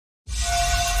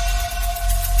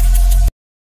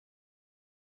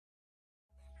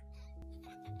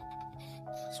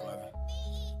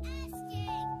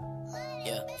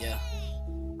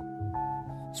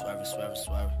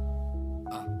swerving.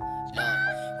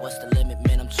 Lord, what's the limit,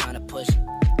 man? I'm trying to push it.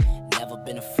 Never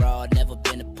been a fraud, never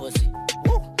been a pussy.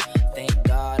 Woo! Thank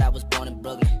God I was born in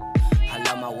Brooklyn. I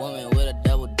love my woman with a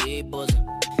double D bosom.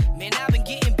 Man, I've been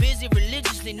getting busy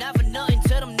religiously, not for nothing.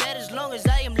 Tell them that as long as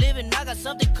I am living, I got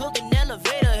something cooking.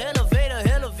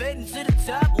 Elevating to the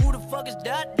top. Who the fuck is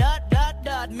dot, dot, dot,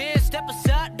 dot? Man, step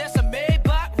aside, that's a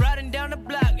Mavic. Riding down the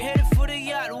block, headed for the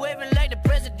yacht, waving like the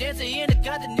president in the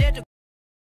continental.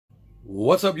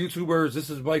 What's up, YouTubers? This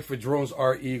is Mike for Drones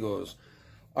Are Eagles.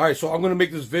 Alright, so I'm going to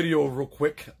make this video real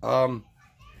quick.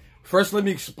 First, let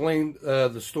me explain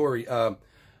the story. I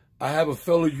have a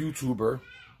fellow YouTuber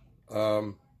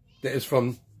that is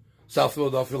from South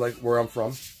Philadelphia, like where I'm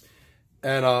from.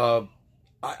 And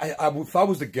if I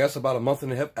was to guess, about a month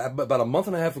and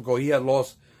a half ago, he had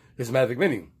lost his Mavic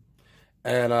Mini.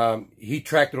 And he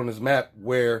tracked it on his map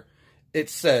where it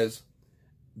says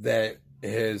that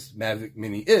his Mavic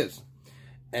Mini is.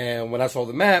 And when I saw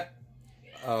the map,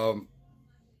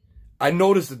 I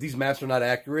noticed that these maps are not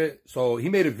accurate. So he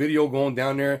made a video going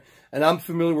down there, and I'm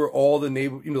familiar with all the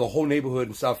the whole neighborhood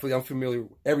in South Philly. I'm familiar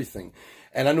with everything,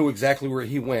 and I knew exactly where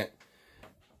he went.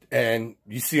 And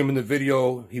you see him in the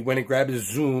video. He went and grabbed his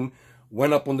Zoom,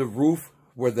 went up on the roof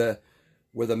where the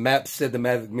map said the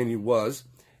Mavic Mini was,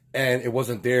 and it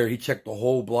wasn't there. He checked the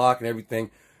whole block and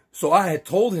everything. So I had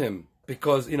told him,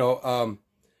 because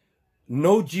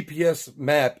no GPS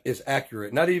map is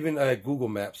accurate, not even Google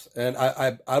Maps. And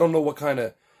I don't know what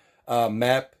kind of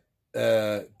map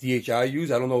DHI use.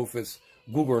 I don't know if it's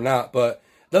Google or not, but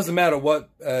it doesn't matter what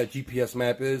GPS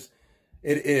map is.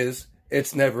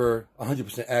 It's never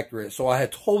 100% accurate. So I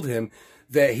had told him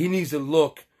that he needs to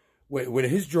look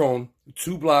with his drone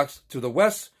 2 blocks to the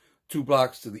west, 2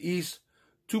 blocks to the east,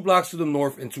 2 blocks to the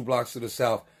north, and 2 blocks to the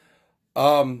south.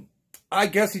 I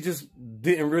guess he just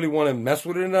didn't really want to mess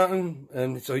with it or nothing,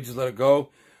 and so he just let it go.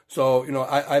 So,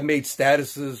 I made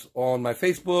statuses on my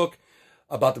Facebook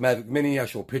about the Mavic Mini. I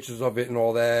showed pictures of it and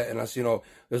all that, and I said,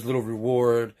 there's a little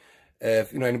reward.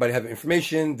 If, anybody have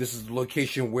information, this is the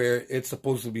location where it's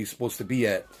supposed to be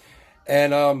at.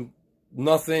 And,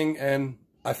 nothing, and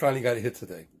I finally got a hit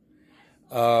today.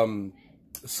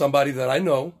 Somebody that I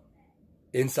know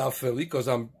in South Philly, because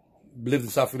I'm lived in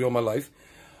South Philly all my life.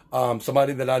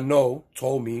 Somebody that I know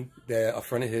told me that a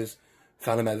friend of his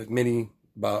found a Mavic Mini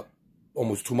about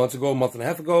almost 2 months ago, a month and a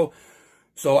half ago.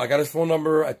 So I got his phone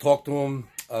number. I talked to him.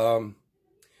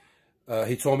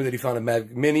 He told me that he found a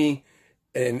Mavic Mini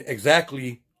and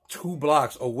exactly 2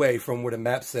 blocks away from where the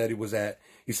map said he was at.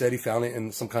 He said he found it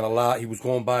in some kind of lot. He was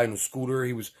going by in a scooter.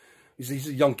 He's a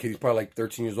young kid. He's probably like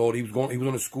 13 years old. He was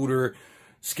on a scooter,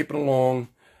 skipping along.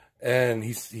 And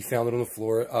he found it on the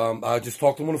floor. I just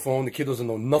talked to him on the phone. The kid doesn't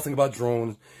know nothing about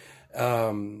drones.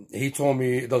 He told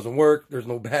me it doesn't work. There's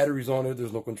no batteries on it.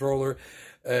 There's no controller.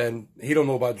 And he don't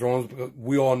know about drones. But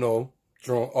we all know,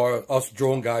 us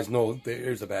drone guys know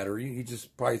there's a battery. He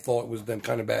just probably thought it was them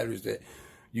kind of batteries that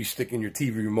you stick in your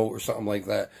TV remote or something like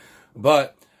that.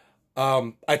 But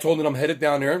I told him I'm headed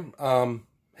down there.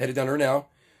 Headed down there now.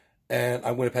 And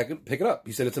I'm going to pick it up.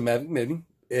 He said it's a Mavic Mini.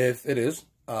 If it is,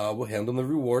 we'll hand them the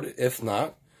reward. If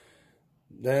not,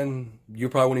 then you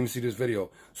probably won't even see this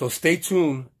video. So stay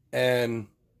tuned, and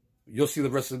you'll see the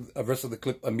rest of the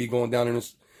clip of me going down in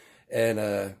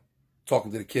and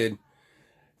talking to the kid.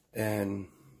 And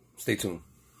stay tuned.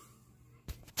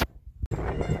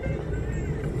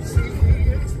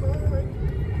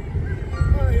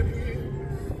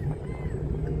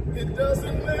 It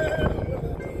doesn't matter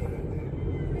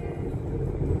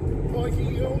what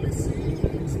he only sees.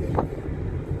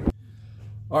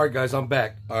 All right, guys, I'm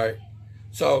back. All right.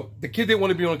 So the kid didn't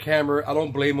want to be on camera. I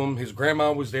don't blame him. His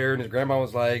grandma was there, and his grandma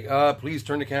was like, please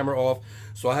turn the camera off.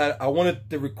 So I wanted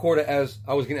to record it as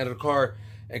I was getting out of the car.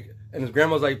 And his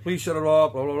grandma was like, please shut it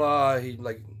off, blah, blah, blah. He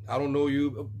like, I don't know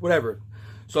you, whatever.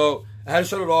 So I had to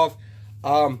shut it off.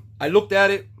 I looked at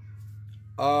it.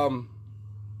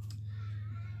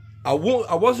 I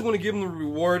wasn't going to give him the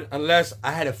reward unless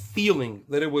I had a feeling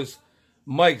that it was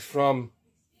Mike from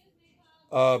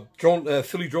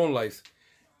Philly Drone Life.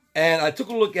 And I took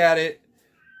a look at it,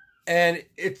 and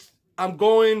I'm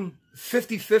going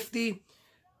 50-50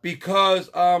 because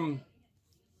I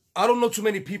don't know too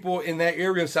many people in that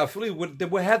area in South Philly that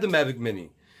would have the Mavic Mini.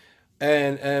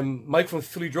 And Mike from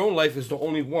Philly Drone Life is the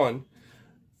only one.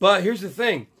 But here's the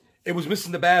thing. It was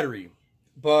missing the battery.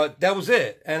 But that was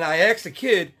it. And I asked the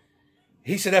kid.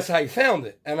 He said that's how he found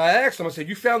it. And I asked him, I said,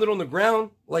 you found it on the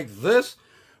ground like this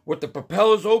with the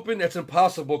propellers open? That's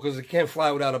impossible because it can't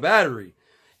fly without a battery.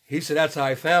 He said that's how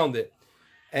I found it.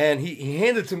 And he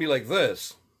handed it to me like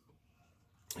this.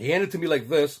 He handed it to me like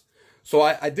this. So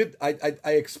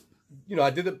I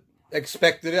didn't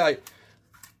expected it.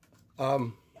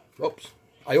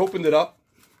 I opened it up.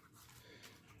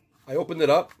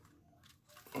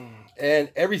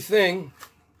 And everything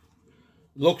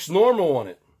looks normal on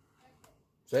it.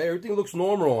 So everything looks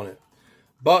normal on it.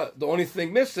 But the only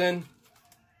thing missing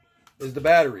is the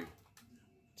battery.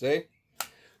 See?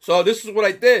 So this is what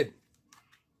I did.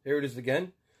 Here it is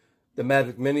again. The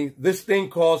Mavic Mini. This thing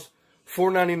costs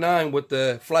 $4.99 with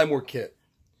the Fly More kit.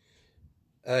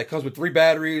 It comes with 3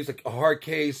 batteries, a hard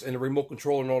case, and a remote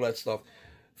control and all that stuff.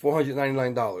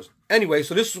 $499. Anyway,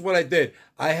 so this is what I did.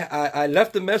 I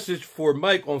left a message for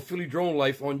Mike on Philly Drone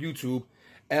Life on YouTube,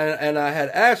 and I had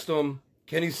asked him,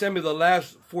 can he send me the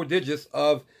last 4 digits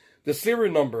of the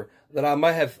serial number that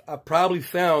I probably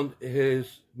found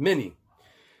his Mini.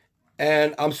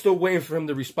 And I'm still waiting for him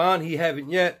to respond. He haven't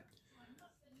yet.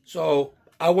 So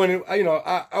I went,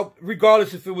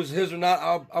 regardless if it was his or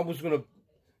not, I was going to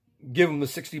give him the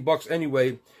 $60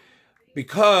 anyway,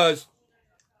 because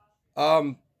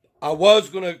I was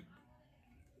going to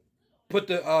put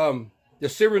the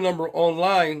serial number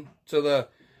online to the,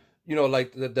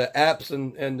 like the apps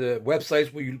and the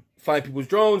websites where you find people's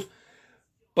drones.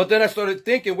 But then I started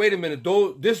thinking, wait a minute,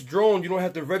 this drone, you don't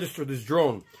have to register this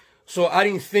drone. So I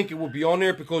didn't think it would be on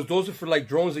there, because those are for like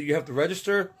drones that you have to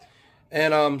register.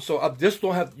 And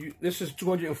this is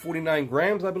 249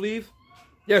 grams, I believe.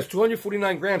 Yes,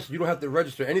 249 grams. So you don't have to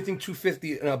register. Anything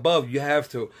 250 and above, you have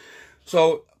to.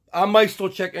 So I might still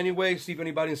check anyway, see if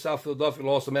anybody in South Philadelphia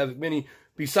lost a Mavic Mini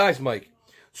besides Mike.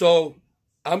 So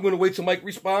I'm going to wait till Mike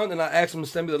responds, and I ask him to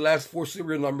send me the last 4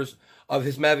 serial numbers of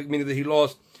his Mavic Mini that he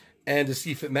lost, and to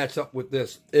see if it matches up with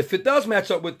this. If it does match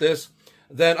up with this,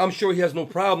 then I'm sure he has no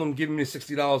problem giving me the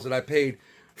 $60 that I paid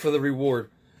for the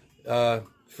reward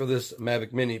for this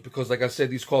Mavic Mini. Because like I said,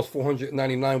 these cost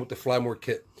 $499 with the Fly More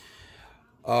kit.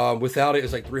 Without it,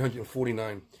 it's like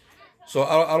 $349. So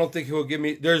I don't think he'll give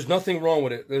me. There's nothing wrong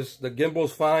with it. The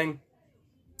gimbal's fine,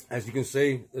 as you can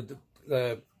see.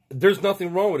 There's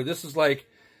nothing wrong with it. This is like,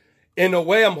 in a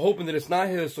way, I'm hoping that it's not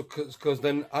his, because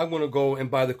then I'm going to go and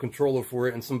buy the controller for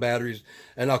it and some batteries,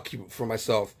 and I'll keep it for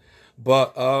myself.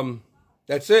 But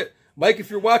that's it. Mike, if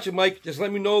you're watching, Mike, just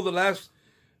let me know the last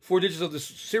 4 digits of the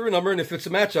serial number, and if it's a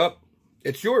matchup,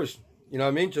 it's yours. You know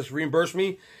what I mean? Just reimburse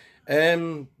me,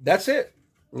 and that's it.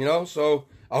 So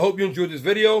I hope you enjoyed this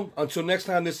video. Until next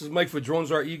time, this is Mike for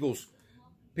Drones Are Eagles.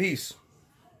 Peace.